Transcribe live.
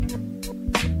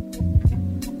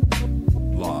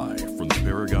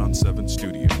7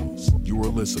 Studios. You are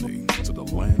listening to the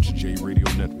Lance J Radio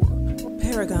Network.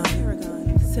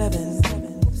 Paragon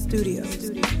 7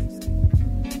 Studios.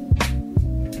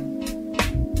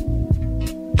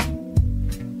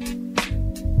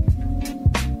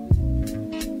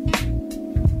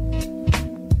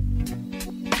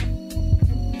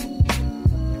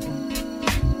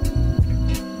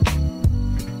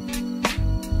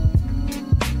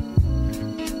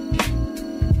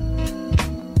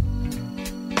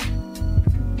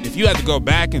 If you had to go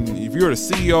back and if you were the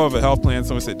CEO of a health plan,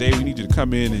 someone said, Dave, we need you to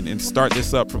come in and start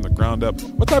this up from the ground up,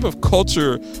 what type of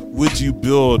culture would you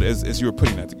build as you were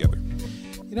putting that together?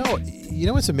 You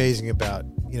know what's amazing about,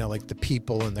 like the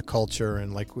people and the culture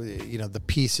and like, the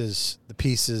pieces,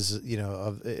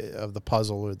 of the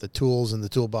puzzle or the tools in the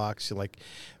toolbox,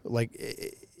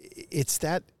 it's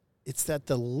that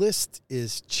the list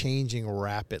is changing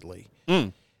rapidly.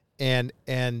 And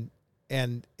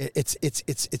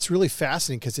it's really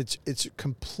fascinating because it's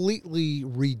completely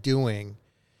redoing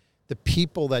the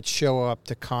people that show up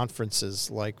to conferences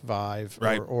like VIVE,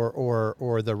 right,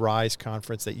 or the RISE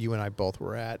conference that you and I both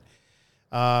were at.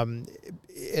 And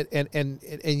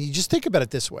you just think about it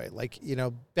this way,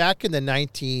 back in the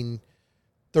 1930s,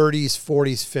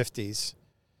 40s, 50s,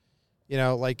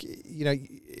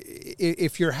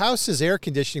 if your house's air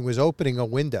conditioning was opening a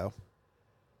window,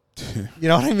 you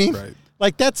know what I mean? Right.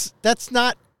 Like that's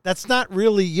not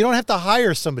really, you don't have to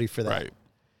hire somebody for that. Right.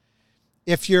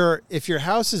 If your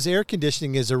house's air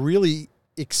conditioning is a really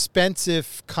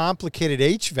expensive, complicated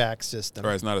HVAC system.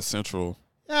 Right, it's not essential.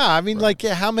 Yeah, I mean,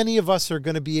 how many of us are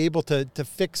going to be able to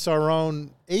fix our own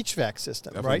HVAC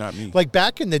system, Definitely right? not me. Like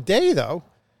back in the day, though,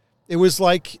 it was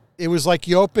like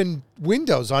you opened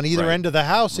windows on either end of the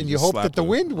house, and you hoped that the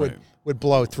wind would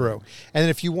blow through. And then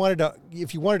if you wanted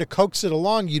to coax it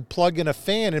along, you'd plug in a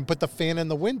fan and put the fan in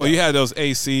the window. Well, you had those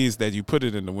ACs that you put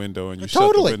it in the window and you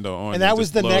shut the window on. And that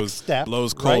was the next step.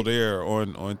 Blows cold air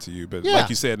onto you. But like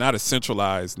you said, not a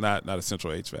centralized, not a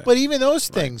central HVAC. But even those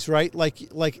things, right? Like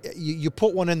you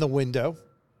put one in the window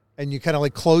and you kind of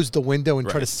like close the window and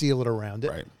try to seal it around it.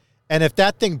 Right. And if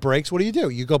that thing breaks, what do?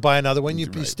 You go buy another one, you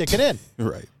stick it in.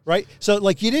 Right. So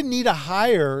like you didn't need to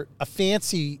hire a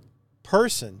fancy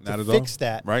person to fix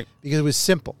that, right? Because it was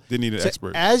simple. Didn't need an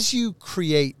expert. As you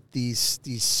create these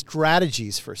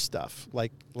strategies for stuff,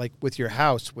 like with your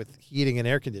house, with heating and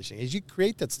air conditioning, as you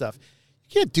create that stuff,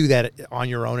 you can't do that on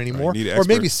your own anymore. Right. Or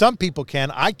maybe some people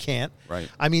can. I can't. Right.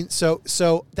 I mean, so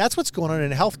that's what's going on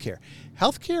in healthcare.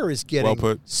 Healthcare is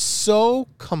getting so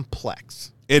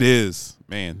complex. It is,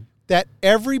 man. That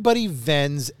everybody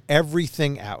vends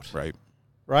everything out. Right.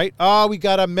 Right? Oh, we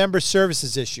got a member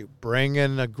services issue. Bring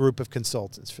in a group of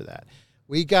consultants for that.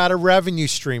 We got a revenue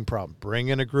stream problem. Bring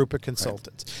in a group of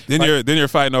consultants. Right. Then you're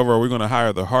fighting over, are we going to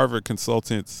hire the Harvard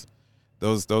consultants?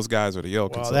 Those guys are the Yale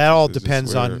consultants. That all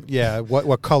depends on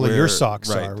what color your socks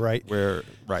are, right?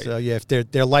 Right. So if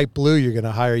they're light blue, you're going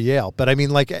to hire Yale. But I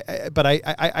mean, I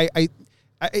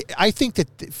think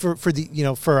that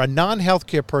for a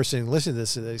non-healthcare person, listen to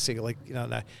this, they say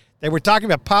they were talking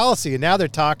about policy, and now they're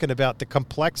talking about the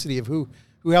complexity of who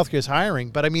healthcare is hiring.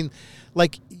 But I mean,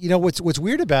 what's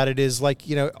weird about it is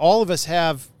all of us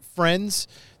have friends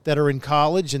that are in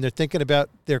college and they're thinking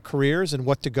about their careers and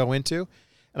what to go into.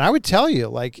 And I would tell you,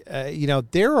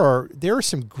 there are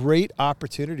some great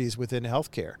opportunities within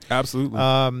healthcare. Absolutely.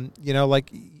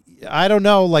 I don't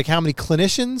know, how many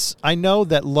clinicians I know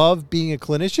that love being a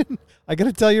clinician. I got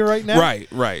to tell you right now.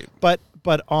 Right.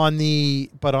 But on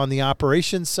the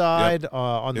operations side,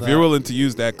 if you're willing to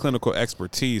use that clinical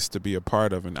expertise to be a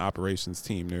part of an operations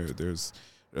team, there's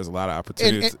a lot of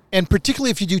opportunities. And particularly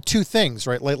if you do two things,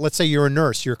 right? Like, let's say you're a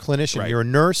nurse, you're a clinician, right. You're a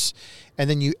nurse, and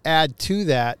then you add to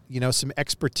that, some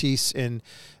expertise in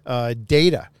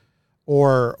data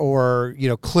or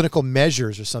clinical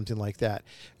measures or something like that.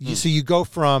 So you go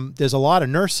from, there's a lot of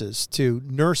nurses to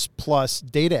nurse plus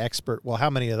data expert. Well,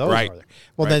 how many of those are there?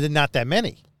 Well, then not that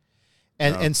many.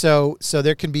 And so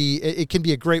there can be, it can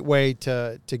be a great way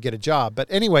to get a job. But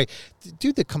anyway,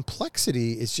 dude, the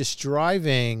complexity is just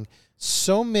driving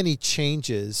so many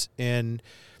changes in,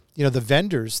 the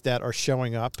vendors that are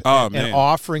showing up and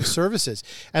offering services.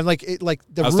 And I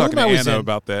was talking to Anna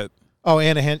about that. Oh,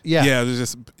 Anna, yeah. Yeah, there's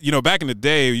just, back in the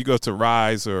day, you go to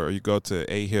RISE or you go to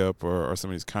AHIP or some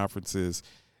of these conferences,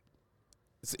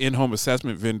 in-home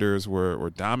assessment vendors were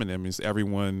dominant. I mean,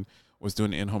 everyone was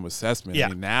doing the in-home assessment. Yeah. I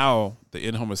mean, now the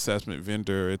in-home assessment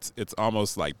vendor, it's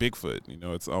almost like Bigfoot.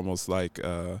 It's almost like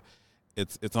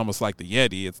it's almost like the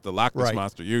Yeti. It's the Loch Ness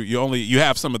monster. You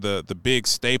have some of the big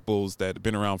staples that have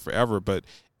been around forever, but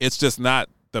it's just not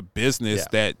the business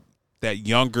that that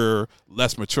younger,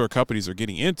 less mature companies are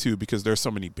getting into because there's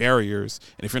so many barriers.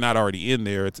 And if you're not already in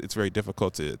there, it's very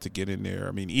difficult to get in there.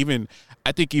 I mean,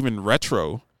 I think even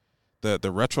retro,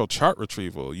 the retro chart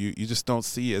retrieval, you just don't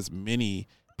see as many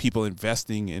people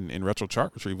investing in retro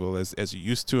chart retrieval as you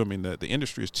used to. I mean, the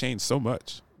industry has changed so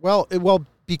much. Well,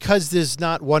 because there's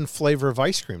not one flavor of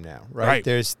ice cream now, right?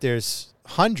 There's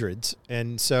hundreds,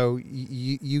 and so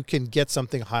you can get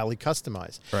something highly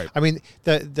customized. Right. I mean,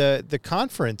 the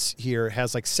conference here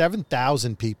has like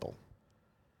 7,000 people.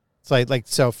 It's like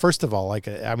so. First of all,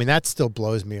 I mean, that still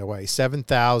blows me away.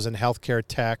 7,000 healthcare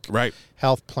tech, right?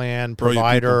 Health plan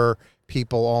provider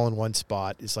people all in one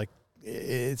spot.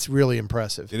 It's really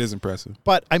impressive. It is impressive.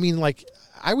 But I mean, like,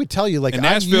 I would tell you, like, in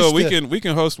Nashville, we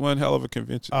can host one hell of a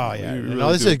convention. Oh yeah,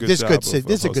 this is a good city.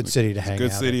 This is a good city to hang out.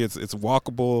 It's a good city. It's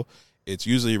walkable. It's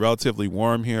usually relatively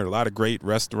warm here. A lot of great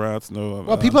restaurants.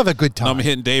 People have a good time. I'm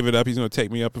hitting David up. He's going to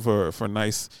take me up for a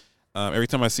nice. Every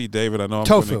time I see David, I know I'm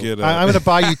tofu. going to get. I'm going to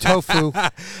buy you tofu.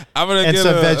 I'm going to get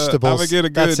some vegetables. I'm going to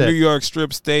get a good New York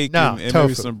strip steak and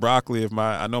maybe some broccoli.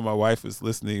 I know my wife is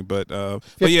listening, but yeah,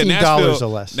 $15 or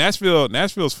less.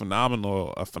 Nashville's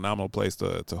phenomenal. A phenomenal place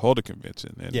to hold a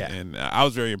convention. And I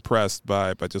was very impressed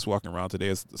by just walking around today.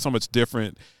 It's so much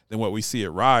different than what we see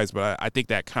at Rise, but I think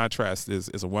that contrast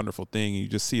is a wonderful thing. You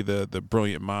just see the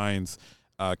brilliant minds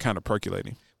kind of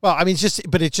percolating. Well, I mean, it's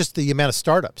just the amount of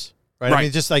startups. Right. I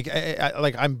mean, just like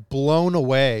I'm blown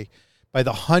away by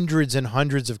the hundreds and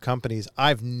hundreds of companies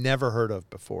I've never heard of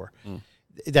before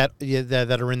that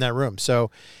are in that room. So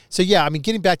yeah, I mean,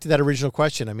 getting back to that original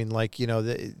question, I mean, like, you know,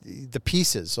 the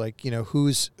pieces, like, you know,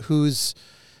 who's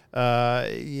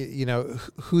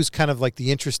kind of like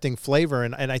the interesting flavor,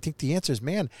 and I think the answer is,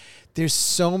 man, there's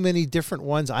so many different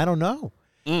ones. I don't know.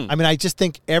 I mean, I just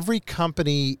think every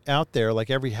company out there, like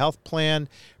every health plan,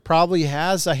 probably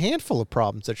has a handful of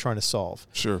problems they're trying to solve.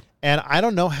 Sure. And I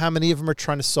don't know how many of them are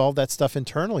trying to solve that stuff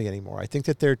internally anymore. I think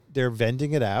that they're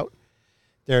vending it out.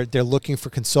 They're looking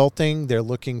for consulting. They're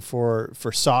looking for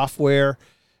software,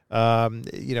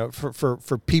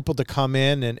 for people to come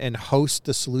in and host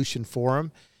the solution for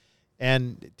them.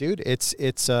 And dude,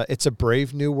 it's a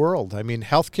brave new world. I mean,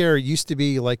 healthcare used to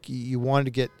be like you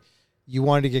wanted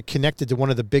to get connected to one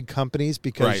of the big companies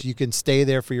because you can stay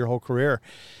there for your whole career.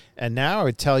 And now I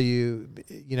would tell you,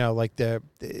 you know, like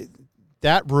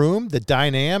that room, the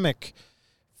dynamic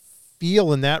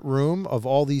feel in that room of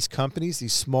all these companies,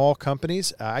 these small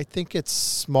companies, I think it's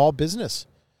small business.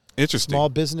 Interesting. Small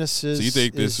businesses. So you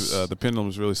think the pendulum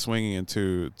is really swinging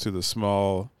into the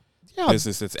small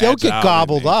business that's they'll agile get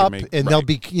gobbled up, and they'll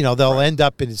be, you know, they'll end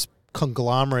up in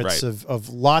conglomerates of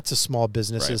lots of small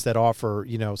businesses that offer,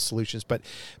 you know, solutions. But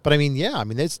I mean, yeah, I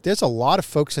mean, there's a lot of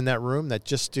folks in that room that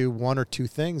just do one or two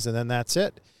things and then that's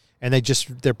it. And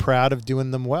they're proud of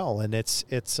doing them well. And it's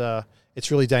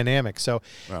really dynamic. So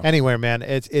anyway, man,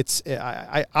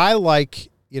 I like,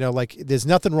 you know, like there's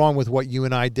nothing wrong with what you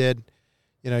and I did.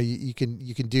 You know, you can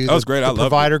do that was great. the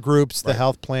provider groups, the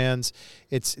health plans.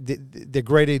 It's the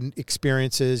great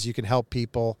experiences. You can help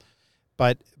people,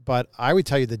 but I would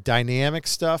tell you the dynamic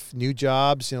stuff, new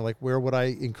jobs, you know, like where would I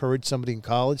encourage somebody in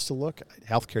college to look?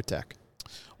 Healthcare tech.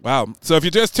 Wow. So if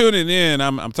you're just tuning in,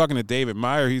 I'm talking to David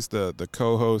Meyer. He's the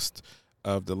co-host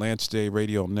of the Lance J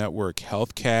Radio Network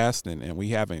HealthCast, and we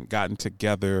haven't gotten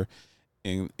together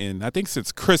in I think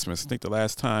since Christmas. I think the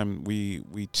last time we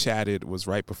chatted was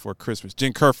right before Christmas.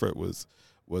 Jen Kerfoot was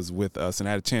with us, and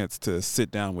I had a chance to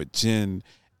sit down with Jen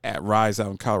at Rise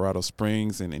out in Colorado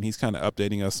Springs, and he's kind of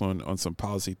updating us on some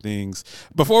policy things.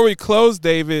 Before we close,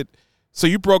 David, so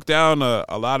you broke down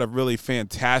a lot of really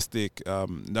fantastic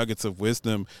nuggets of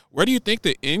wisdom. Where do you think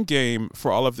the end game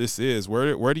for all of this is?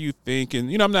 Where do you think,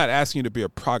 and, you know, I'm not asking you to be a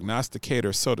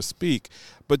prognosticator, so to speak,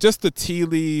 but just the tea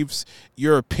leaves,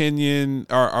 your opinion,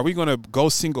 are we going to go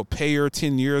single payer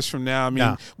 10 years from now? I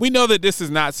mean, we know that this is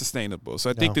not sustainable. So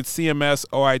I think that CMS,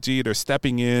 OIG, they're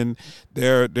stepping in.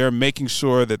 They're making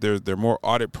sure that there are more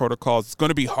audit protocols. It's going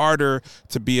to be harder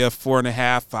to be a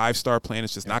 4.5, 5-star plan.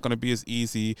 It's just not going to be as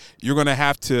easy. You're going to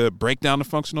have to break down the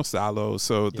functional silos.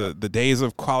 So the days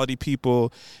of quality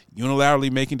people unilaterally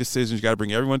making decisions, you got to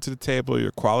bring everyone to the table,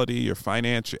 your quality, your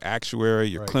finance, your actuary,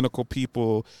 your clinical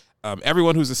people,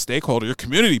 everyone who's a stakeholder, your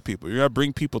community people. You got to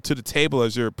bring people to the table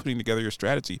as you're putting together your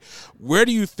strategy. Where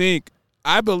do you think,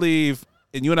 I believe,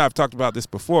 and you and I have talked about this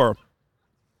before,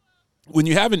 when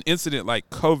you have an incident like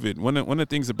COVID, one of the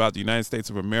things about the United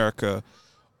States of America,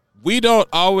 we don't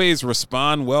always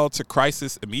respond well to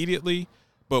crisis immediately,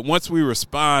 but once we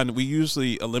respond, we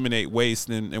usually eliminate waste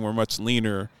and we're much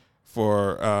leaner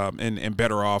and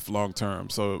better off long term.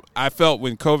 So I felt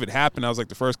when COVID happened, I was like,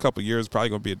 the first couple of years probably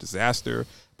going to be a disaster,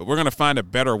 but we're going to find a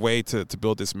better way to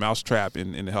build this mousetrap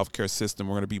in the healthcare system.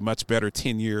 We're going to be much better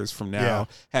 10 years from now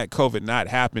had COVID not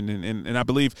happened. And I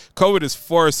believe COVID has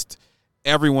forced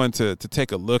everyone to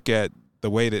take a look at the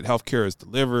way that healthcare is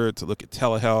delivered, to look at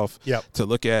telehealth, to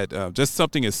look at just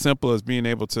something as simple as being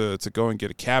able to go and get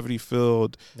a cavity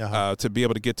filled, to be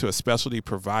able to get to a specialty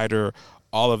provider,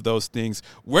 all of those things.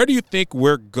 Where do you think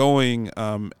we're going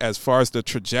as far as the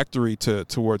trajectory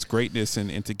towards greatness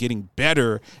and to getting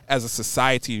better as a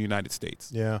society in the United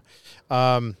States?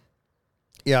 I'll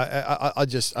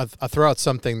throw out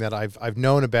something that I've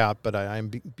known about, but I'm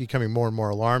becoming more and more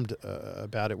alarmed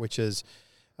about it, which is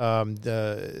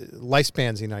the lifespans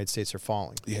in the United States are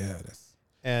falling. Yeah.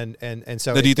 And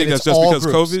so do you think that's just because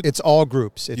groups. COVID? It's all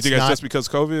groups. You think it's just because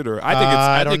COVID, or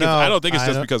I don't think it's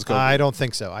just because COVID. I don't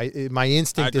think so. My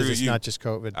instinct is it's not just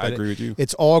COVID. I agree with you.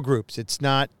 It's all groups. It's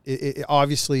not. It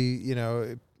obviously,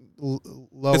 low.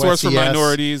 It's worse SES. For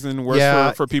minorities and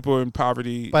worse for people in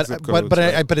poverty. But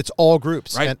it's all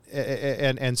groups, right?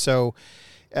 And so,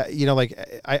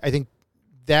 I think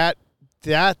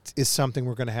that is something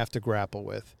we're going to have to grapple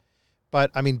with.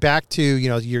 But I mean, back to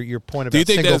your point about. Do you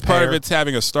think single that's part payer. of it's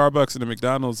having a Starbucks and a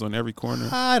McDonald's on every corner?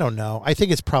 I don't know. I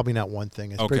think it's probably not one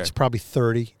thing. It's probably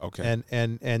 30. Okay.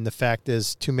 And the fact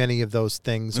is, too many of those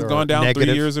things are gone down negative.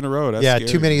 3 years in a row. That's scary.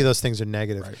 Too many of those things are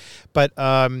negative. Right. But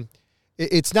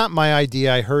it's not my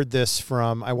idea. I heard this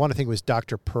from, I want to think it was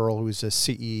Dr. Pearl, who's a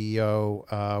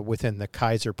CEO within the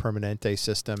Kaiser Permanente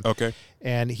system. Okay.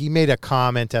 And he made a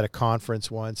comment at a conference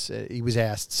once. He was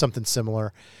asked something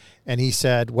similar, and he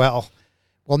said, well,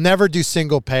 we'll never do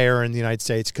single payer in the United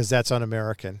States because that's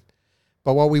un-American.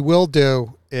 But what we will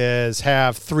do is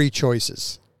have 3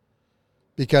 choices.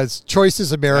 Because choice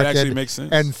is American, that actually makes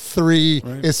sense. And 3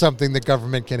 is something the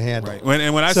government can handle. Right.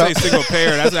 When I say single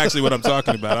payer, that's actually what I'm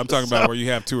talking about. I'm talking about where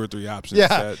you have 2 or 3 options.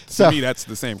 Yeah. To me, that's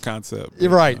the same concept.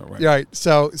 Right.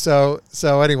 So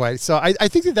anyway, I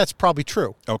think that's probably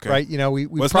true. Okay. Right. We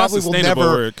it's probably not will sustainable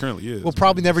never. where it currently is. We'll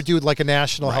probably never do like a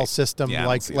national health system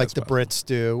like the possible. Brits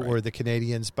do or the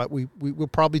Canadians, but we will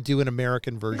probably do an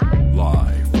American version.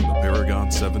 Live from the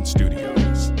Paragon 7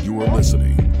 studios, you are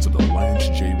listening to the Lance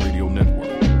J Radio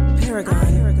Network.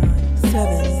 Paragon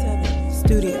 7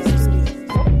 Studios.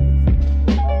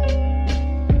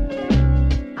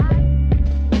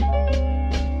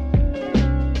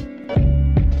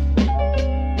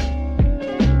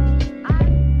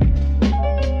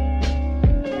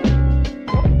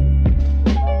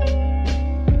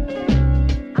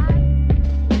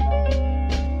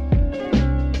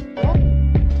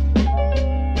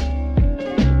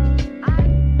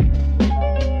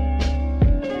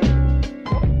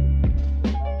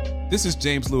 This is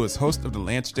James Lewis, host of the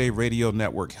Lance J Radio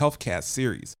Network HealthCast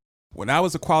series. When I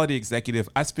was a quality executive,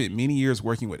 I spent many years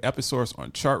working with Episource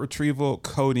on chart retrieval,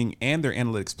 coding, and their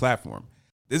analytics platform.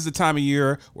 This is the time of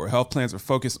year where health plans are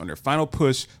focused on their final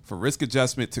push for risk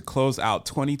adjustment to close out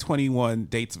 2021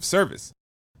 dates of service.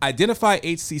 Identify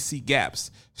HCC gaps.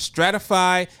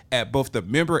 Stratify at both the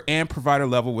member and provider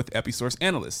level with Episource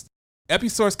analysts.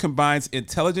 Episource combines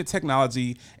intelligent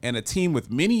technology and a team with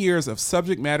many years of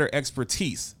subject matter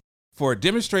expertise. For a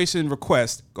demonstration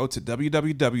request, go to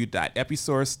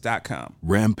www.episource.com.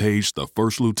 Rampage, the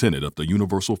first lieutenant of the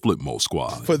Universal Flipmo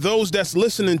Squad. For those that's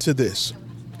listening to this,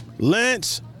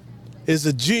 Lance is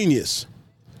a genius.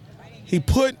 He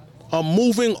put a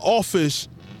moving office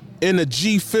in a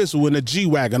G-Fizzle, in a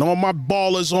G-Wagon. All my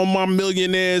ballers, all my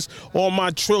millionaires, all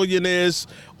my trillionaires,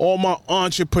 all my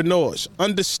entrepreneurs.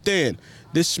 Understand,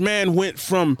 this man went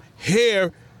from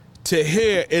here to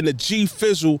here in a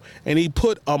G-Fizzle, and he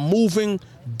put a moving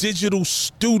digital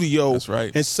studio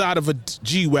inside of a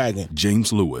G-Wagon.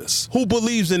 James Lewis. Who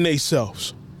believes in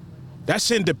themselves? That's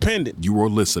independent. You are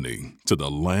listening to the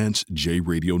Lance J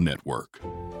Radio Network.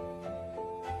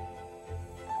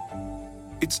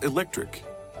 It's electric,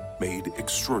 made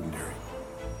extraordinary.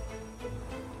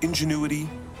 Ingenuity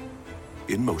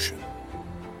in motion.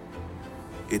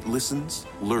 It listens,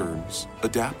 learns,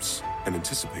 adapts, and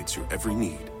anticipates your every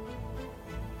need.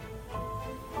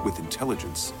 With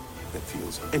intelligence that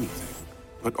feels anything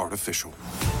but artificial.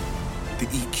 The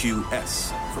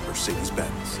EQS from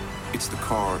Mercedes-Benz. It's the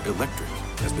car electric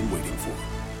has been waiting for.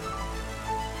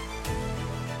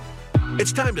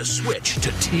 It's time to switch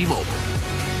to T-Mobile.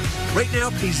 Right now,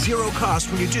 pay zero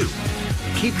cost when you do.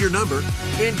 Keep your number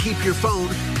and keep your phone.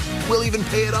 We'll even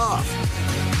pay it off.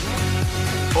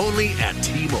 Only at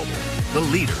T-Mobile, the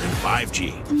leader in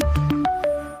 5G.